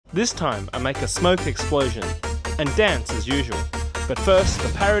This time I make a smoke explosion and dance as usual, but first the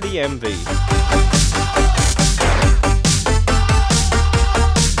Parody MV.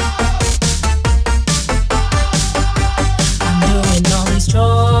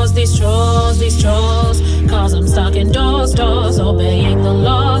 These chores, cause I'm stuck indoors, obeying the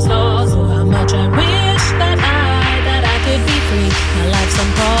laws. Oh, how much I wish that I could be free. My life's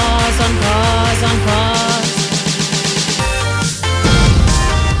on pause.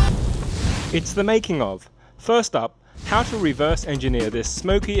 It's the making of. First up, how to reverse engineer this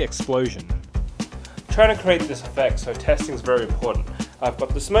smoky explosion. Trying to create this effect, so testing is very important. I've got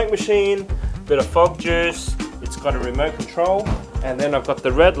the smoke machine, a bit of fog juice, it's got a remote control, and then I've got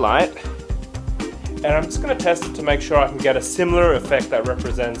the red light. And I'm just going to test it to make sure I can get a similar effect that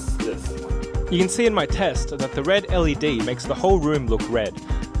represents this. You can see in my test that the red LED makes the whole room look red.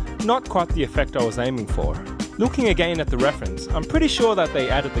 Not quite the effect I was aiming for. Looking again at the reference, I'm pretty sure that they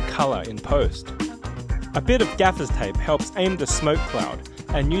added the colour in post. A bit of gaffer's tape helps aim the smoke cloud,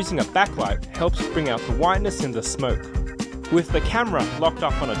 and using a backlight helps bring out the whiteness in the smoke. With the camera locked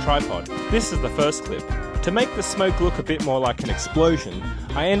up on a tripod, this is the first clip. To make the smoke look a bit more like an explosion,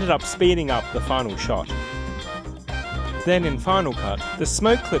 I ended up speeding up the final shot. Then in Final Cut, the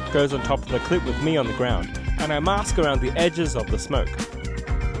smoke clip goes on top of the clip with me on the ground, and I mask around the edges of the smoke.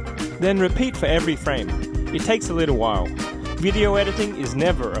 Then repeat for every frame. It takes a little while. Video editing is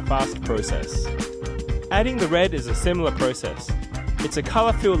never a fast process. Adding the red is a similar process. It's a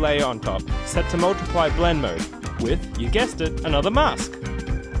colour fill layer on top, set to multiply blend mode, with, you guessed it, another mask.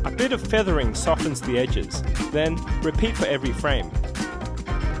 A bit of feathering softens the edges, then repeat for every frame.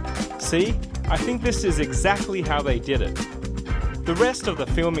 See? I think this is exactly how they did it. The rest of the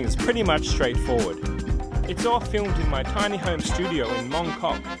filming is pretty much straightforward. It's all filmed in my tiny home studio in Mong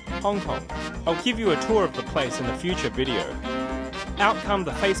Kok, Hong Kong. I'll give you a tour of the place in a future video. Out come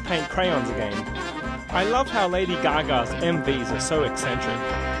the face paint crayons again. I love how Lady Gaga's MVs are so eccentric.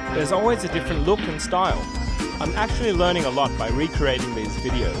 There's always a different look and style. I'm actually learning a lot by recreating these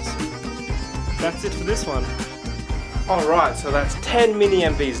videos. That's it for this one. Alright, so that's 10 mini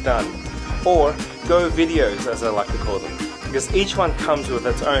MVs done. Or Go videos as I like to call them. Because each one comes with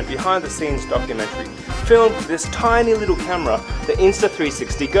its own behind the scenes documentary. Filmed with this tiny little camera, the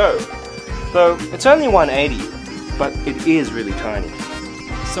Insta360 Go. Though it's only 180, but it is really tiny.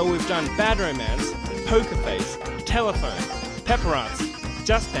 So we've done Bad Romance, Poker Face, Telephone, Paparazzi,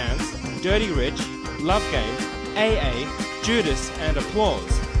 Just Dance, Dirty Rich, Love Game, AA, JOOOSH and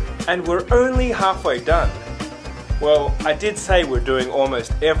Applause. And we're only halfway done. Well, I did say we're doing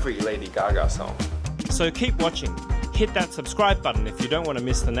almost every Lady Gaga song. So keep watching. Hit that subscribe button if you don't want to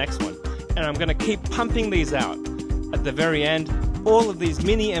miss the next one. And I'm going to keep pumping these out. At the very end, all of these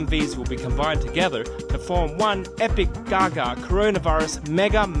mini MVs will be combined together to form one epic Gaga Coronavirus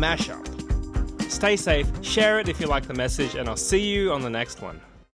Mega mashup. Stay safe, share it if you like the message, and I'll see you on the next one.